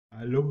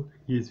Hallo,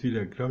 hier ist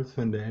wieder Klaus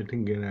von der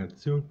älteren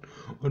Generation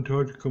und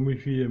heute komme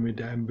ich wieder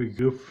mit einem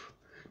Begriff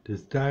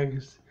des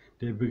Tages.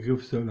 Der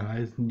Begriff soll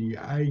heißen die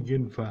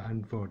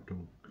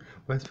Eigenverantwortung.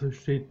 Was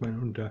versteht man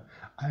unter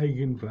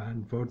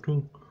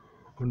Eigenverantwortung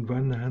und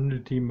wann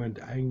handelt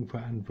jemand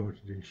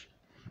eigenverantwortlich?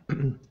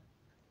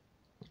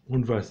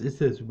 Und was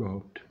ist das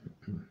überhaupt?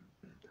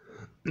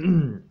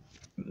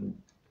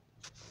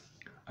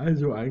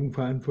 Also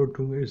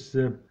Eigenverantwortung ist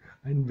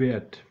ein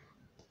Wert.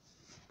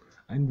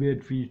 Ein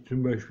Wert wie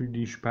zum Beispiel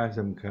die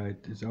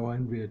Sparsamkeit ist auch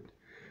ein Wert.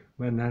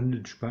 Man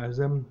handelt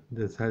sparsam,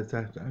 das heißt,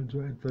 sagt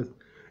also etwas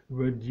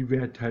über die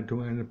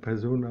Werthaltung einer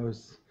Person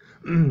aus.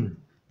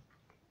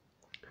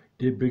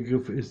 Der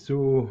Begriff ist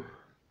so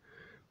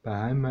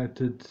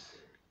beheimatet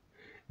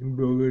im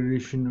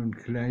bürgerlichen und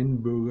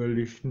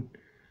kleinbürgerlichen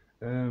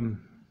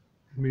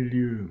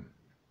Milieu.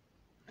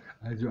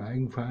 Also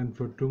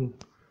Eigenverantwortung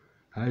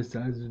heißt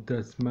also,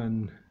 dass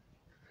man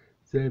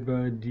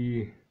selber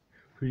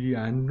für die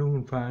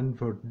Handlungen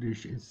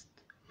verantwortlich ist.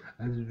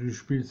 Also du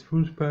spielst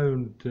Fußball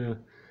und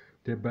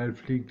der Ball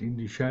fliegt in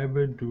die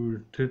Scheibe, du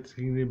trittst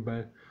gegen den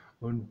Ball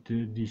und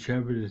die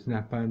Scheibe des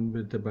Nachbarn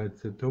wird dabei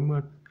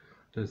zertrümmert.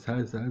 Das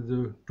heißt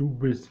also, du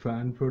bist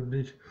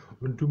verantwortlich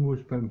und du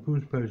musst beim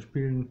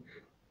Fußballspielen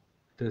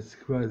das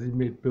quasi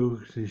mit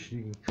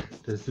berücksichtigen.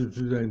 Das ist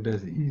sozusagen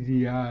das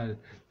Ideal,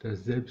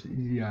 das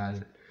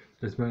Selbstideal,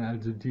 dass man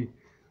also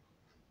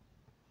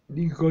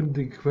die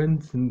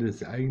Konsequenzen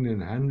des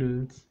eigenen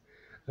Handelns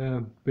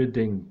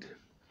bedenkt.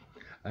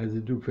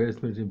 Also du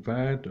fährst mit dem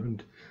Fahrrad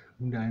und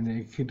um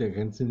eine Ecke, da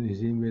kannst du nicht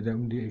sehen, wer da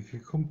um die Ecke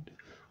kommt.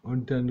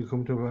 Und dann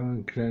kommt auf einmal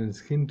ein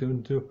kleines Kind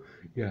und so.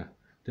 Ja,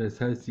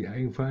 das heißt, die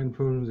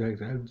Eigenverantwortung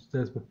sagt also,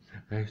 dass man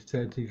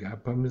rechtzeitig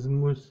abbremsen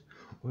muss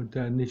und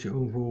da nicht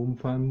irgendwo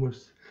rumfahren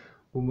muss,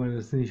 wo man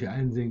das nicht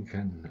einsehen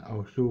kann.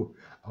 Auch so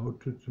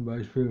Auto zum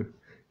Beispiel,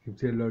 gibt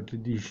es ja Leute,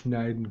 die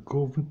schneiden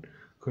Kurven,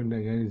 können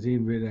da gar nicht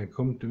sehen, wer da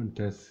kommt und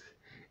das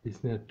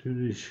ist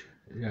natürlich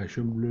ja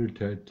schon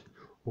Blödheit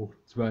hoch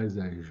 2,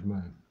 sage ich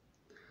mal.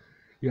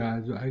 Ja,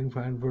 also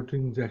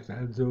Eigenverantwortung sagt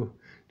also,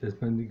 dass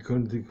man die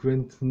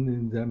Konsequenzen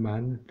in seinem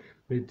Handeln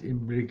mit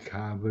im Blick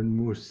haben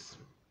muss.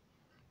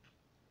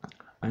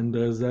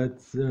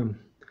 Andererseits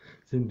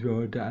sind wir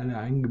heute alle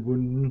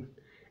eingebunden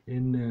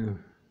in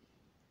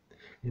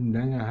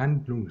lange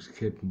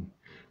Handlungsketten.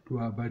 Du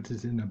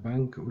arbeitest in der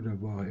Bank oder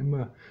wo auch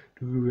immer,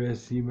 du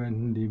gewährst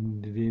jemanden,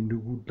 den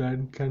du gut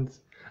leiden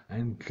kannst,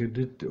 einen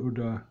Kredit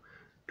oder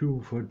du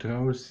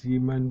vertraust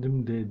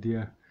jemandem, der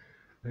dir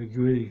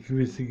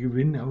gewisse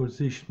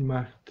Gewinnaussichten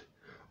macht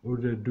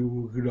oder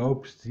du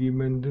glaubst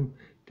jemandem,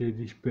 der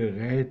dich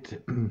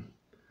berät.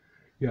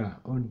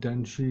 Ja, und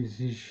dann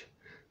schließlich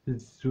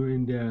sitzt du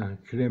in der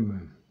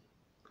Klemme,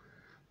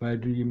 weil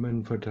du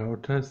jemandem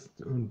vertraut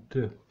hast und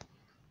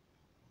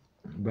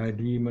weil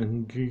du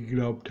jemandem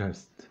geglaubt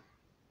hast.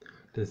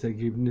 Das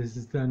Ergebnis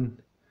ist dann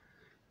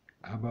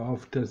aber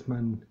oft, dass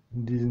man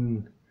in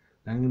diesen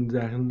langen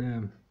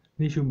Sachen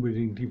nicht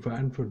unbedingt die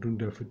Verantwortung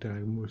dafür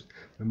tragen muss.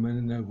 Wenn man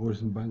in einer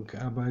großen Bank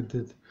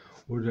arbeitet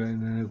oder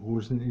in einer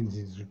großen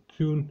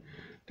Institution,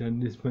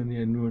 dann ist man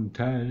ja nur ein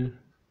Teil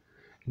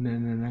in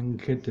einer langen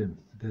Kette.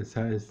 Das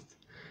heißt,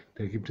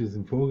 da gibt es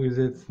einen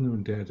Vorgesetzten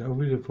und der hat auch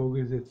wieder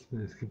Vorgesetzten.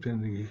 Es gibt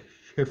eine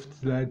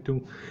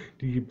Geschäftsleitung,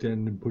 die gibt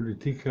dann eine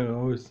Politik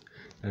heraus.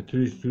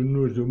 Natürlich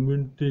nur so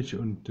mündlich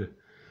und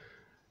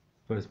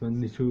was man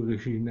nicht so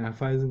richtig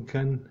nachweisen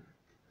kann.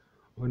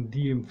 Und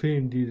die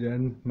empfehlen dir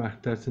dann, mach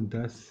das und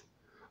das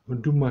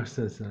und du machst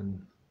das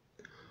dann.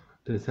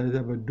 Das heißt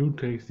aber, du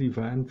trägst die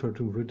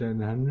Verantwortung für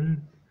dein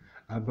Handeln,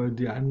 aber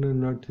die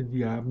anderen Leute,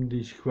 die haben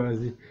dich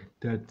quasi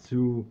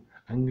dazu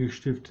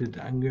angestiftet,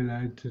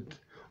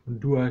 angeleitet und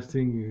du hast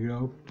denen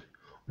geglaubt.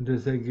 Und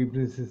das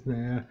Ergebnis ist,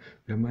 naja,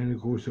 wir haben eine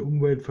große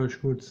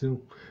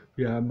Umweltverschmutzung,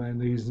 wir haben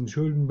einen riesen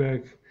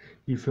Schuldenberg,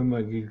 die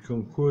Firma geht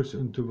Konkurs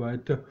und so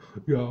weiter.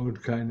 Ja,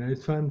 und keiner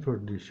ist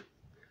verantwortlich.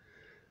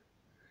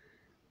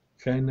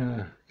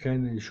 Keiner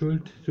ist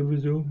schuld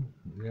sowieso.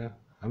 Ja.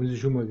 Haben Sie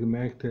schon mal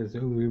gemerkt, dass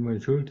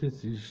irgendjemand schuld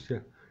ist?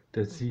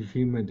 Dass sich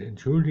jemand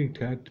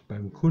entschuldigt hat,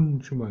 beim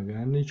Kunden schon mal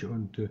gar nicht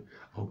und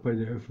auch bei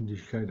der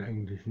Öffentlichkeit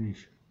eigentlich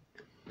nicht.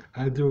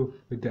 Also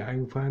mit der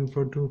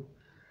Eigenverantwortung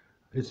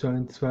ist so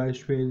ein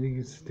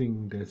zweischneidiges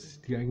Ding.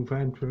 Die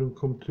Eigenverantwortung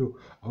kommt so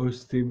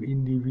aus dem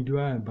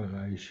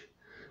Individualbereich,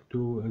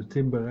 so aus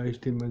dem Bereich,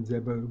 den man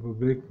selber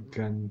überblicken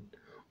kann.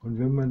 Und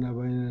wenn man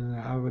aber in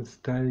einer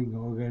arbeitsteiligen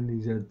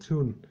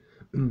Organisation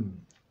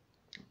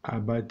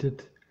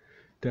arbeitet,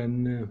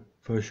 dann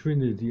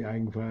verschwindet die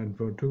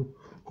Eigenverantwortung.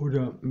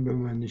 Oder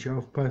wenn man nicht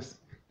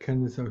aufpasst,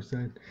 kann es auch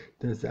sein,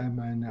 dass einem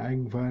eine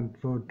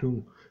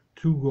Eigenverantwortung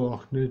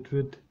zugeordnet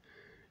wird,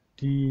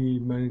 die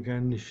man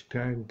gar nicht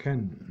tragen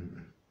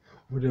kann.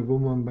 Oder wo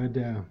man bei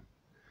der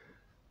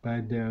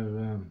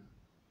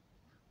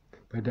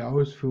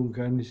Ausführung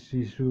gar nicht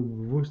sich so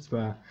bewusst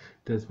war,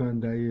 dass man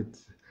da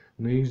jetzt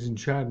einen riesen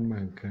Schaden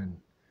machen kann.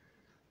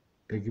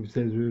 Da gibt es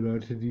ja so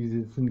Leute, die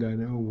sitzen dann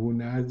irgendwo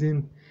in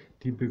Asien,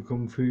 die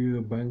bekommen für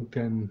ihre Bank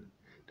dann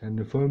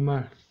eine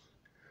Vollmacht,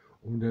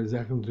 um da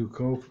Sachen zu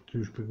kaufen,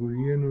 zu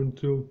spekulieren und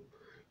so.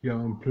 Ja,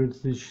 und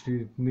plötzlich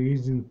steht ein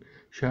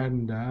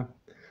Riesenschaden da.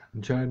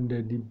 Ein Schaden,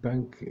 der die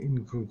Bank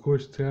in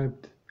Konkurs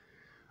treibt,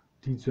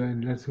 die zur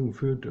Entlassung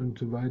führt und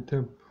so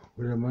weiter.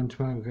 Oder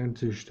manchmal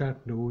ganze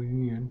Staaten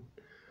ruinieren.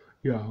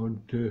 Ja,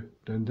 und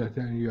dann sagt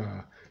er,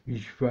 ja,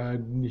 ich war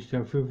nicht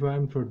dafür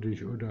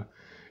verantwortlich oder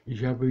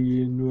ich habe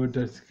hier nur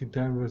das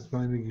getan, was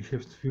meine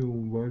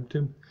Geschäftsführung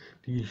wollte.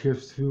 Die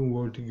Geschäftsführung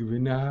wollte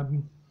Gewinne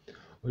haben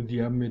und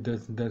die haben mir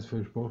das und das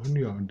versprochen.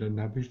 Ja, und dann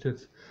habe ich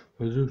das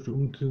versucht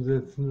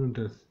umzusetzen und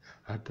das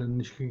hat dann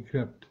nicht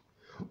geklappt.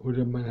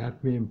 Oder man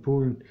hat mir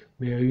empfohlen,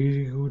 mehr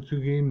Risiko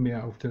zu gehen,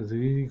 mehr auf das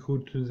Risiko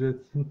zu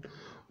setzen.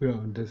 Ja,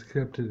 und das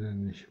klappte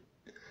dann nicht.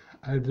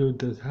 Also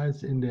das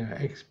heißt, in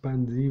der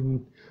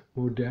expansiven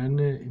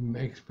Moderne, im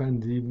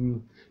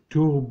expansiven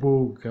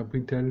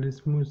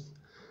Turbokapitalismus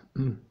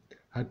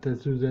hat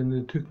das so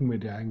seine Tücken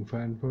mit der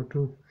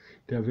Eigenverantwortung.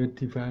 Da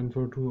wird die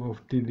Verantwortung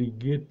oft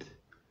delegiert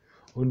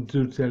und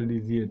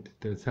sozialisiert.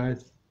 Das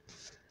heißt,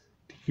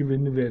 die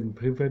Gewinne werden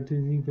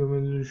privatisiert, wenn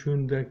man so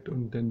schön sagt,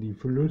 und dann die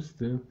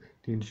Verluste,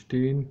 die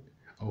entstehen,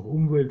 auch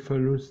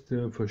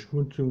Umweltverluste,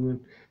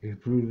 Verschmutzungen,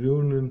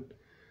 Explosionen,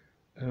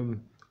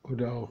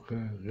 oder auch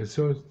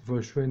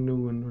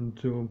Ressourcenverschwendungen und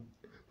so,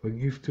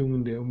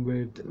 Vergiftungen der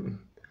Umwelt,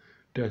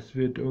 das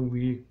wird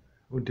irgendwie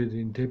unter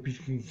den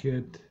Teppich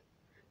gekehrt,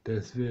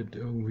 das wird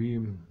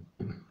irgendwie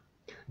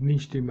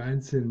nicht dem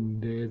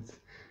Einzelnen, der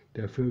jetzt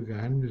dafür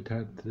gehandelt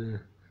hat,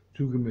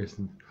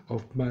 zugemessen.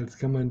 Oftmals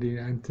kann man den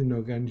Einzelnen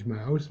noch gar nicht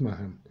mal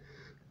ausmachen.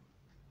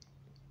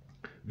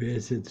 Wer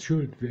ist jetzt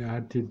schuld? Wer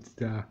hat jetzt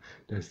da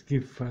das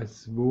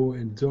Giftfass wo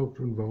entsorgt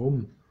und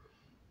warum?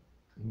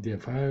 Der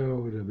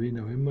Fahrer oder wen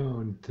auch immer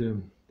und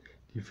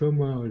die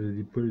Firma oder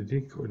die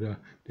Politik oder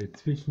der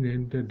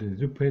Zwischenhändler, der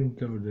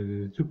Subhändler oder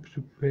der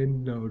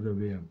Subhändler oder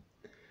wer.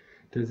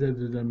 Das ist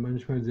also dann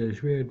manchmal sehr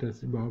schwer,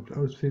 das überhaupt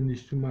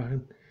ausfindig zu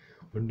machen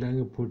und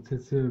lange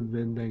Prozesse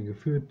werden dann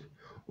geführt,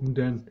 um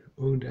dann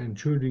irgendeinen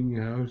Schuldigen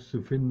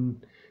herauszufinden,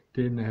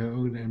 der nachher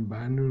irgendein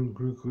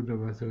Bahnunglück oder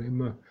was auch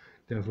immer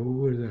da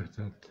verursacht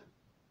hat.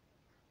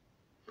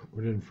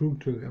 Oder ein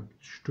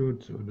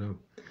Flugzeugabsturz oder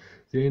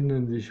Sie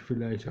erinnern sich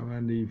vielleicht auch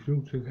an die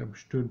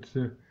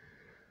Flugzeugabstürze.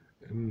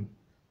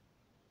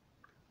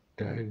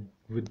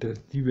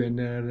 Die werden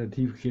da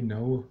relativ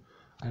genau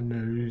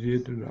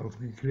analysiert und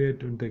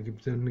aufgeklärt und da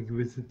gibt es auch eine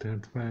gewisse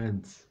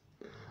Transparenz.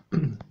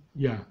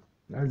 Ja,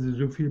 also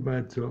so viel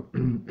mal zur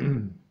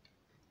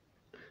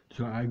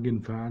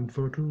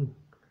Eigenverantwortung.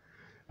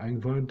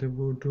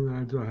 Eigenverantwortung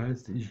also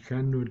heißt, ich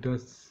kann nur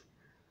das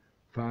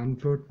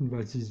verantworten,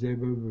 was ich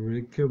selber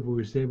überblicke, wo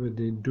ich selber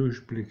den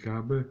Durchblick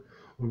habe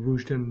und wo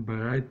ich dann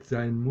bereit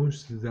sein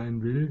muss,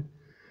 sein will,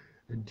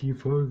 die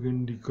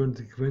Folgen, die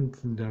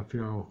Konsequenzen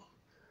dafür auch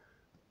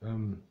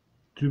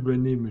zu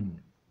übernehmen.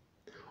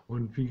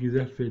 Und wie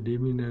gesagt, wir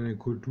leben in einer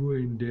Kultur,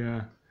 in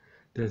der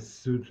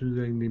das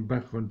sozusagen den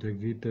Bach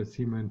runtergeht, dass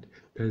jemand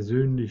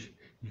persönlich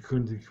die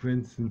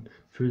Konsequenzen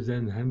für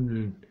sein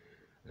Handeln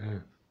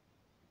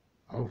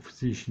auf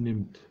sich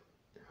nimmt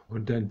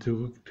und dann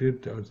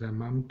zurücktritt aus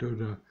seinem Amt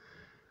oder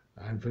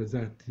einfach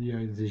sagt,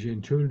 ja, sich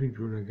entschuldigt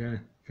oder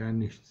gar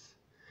nichts.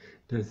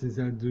 Das ist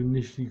also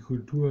nicht die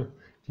Kultur,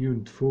 die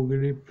uns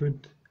vorgelebt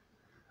wird,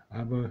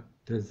 aber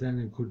das ist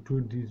eine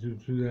Kultur, die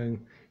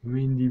sozusagen im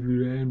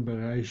individuellen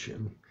Bereich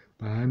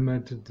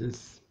beheimatet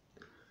ist,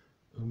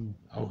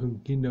 auch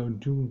im Kinder-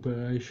 und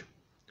Jugendbereich.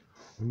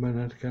 Und man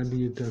hat gerade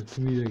jetzt auch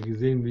wieder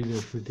gesehen, wie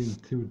das mit dem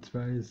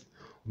CO2 ist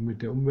und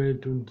mit der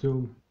Umwelt und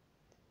so.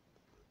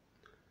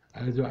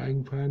 Also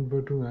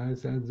Eigenverantwortung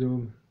heißt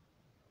also,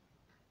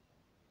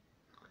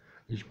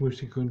 ich muss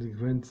die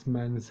Konsequenzen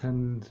meines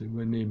Handelns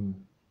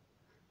übernehmen.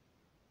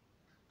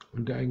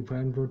 Und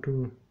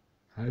Eigenverantwortung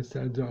heißt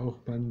also auch,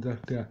 man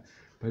sagt ja,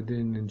 bei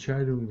den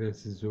Entscheidungen,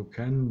 dass es so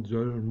kann,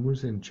 soll und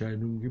muss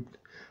Entscheidungen gibt,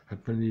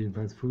 hat man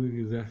jedenfalls früher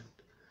gesagt.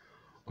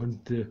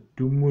 Und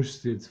du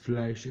musst jetzt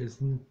Fleisch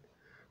essen.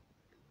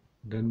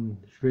 Dann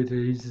später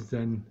hieß es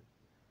dann,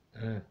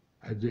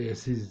 also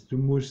erst hieß es, du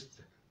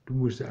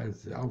musst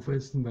alles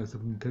aufessen, was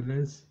auf dem Teller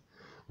ist.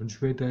 Und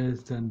später heißt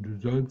es dann, du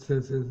sollst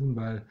das essen,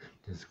 weil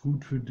das ist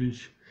gut für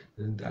dich,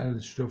 da sind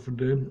alles Stoffe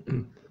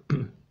drin.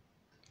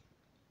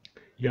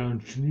 Ja,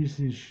 und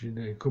schließlich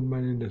kommt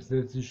man in das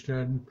letzte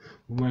Stadium,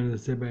 wo man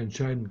das selber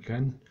entscheiden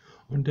kann.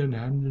 Und dann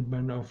handelt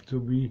man oft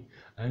so, wie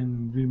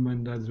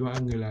man da so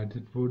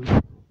angeleitet wurde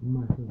und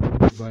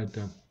macht das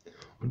weiter.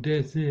 Und der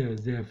ist sehr,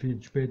 sehr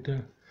viel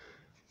später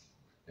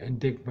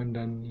entdeckt man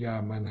dann,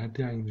 ja, man hat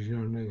ja eigentlich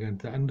noch eine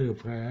ganz andere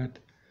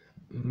Freiheit.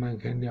 Man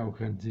kann ja auch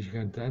sich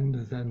ganz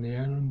anders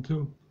ernähren und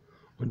so.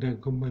 Und dann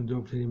kommt man so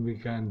auf den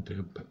veganen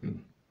Trip.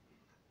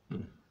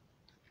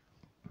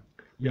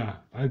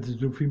 Ja, also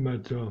so viel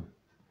mal zur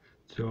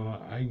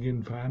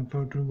eigenen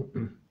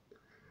Verantwortung.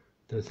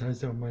 Das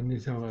heißt auch, man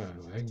ist auch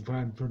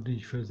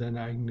eigenverantwortlich für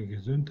seine eigene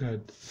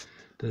Gesundheit,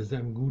 dass es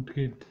einem gut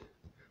geht,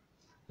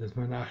 dass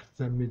man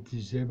achtsam mit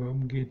sich selber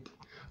umgeht.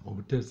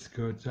 Auch das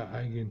gehört zur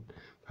eigenen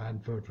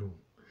Verantwortung.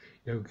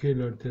 Ja, okay,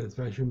 Leute, das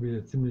war schon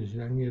wieder ziemlich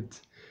lang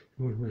jetzt. Ich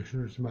muss mal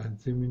Schluss machen,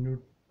 10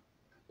 Minuten.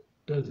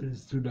 Das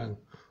ist zu lang.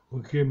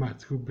 Okay,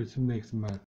 macht's gut, bis zum nächsten Mal.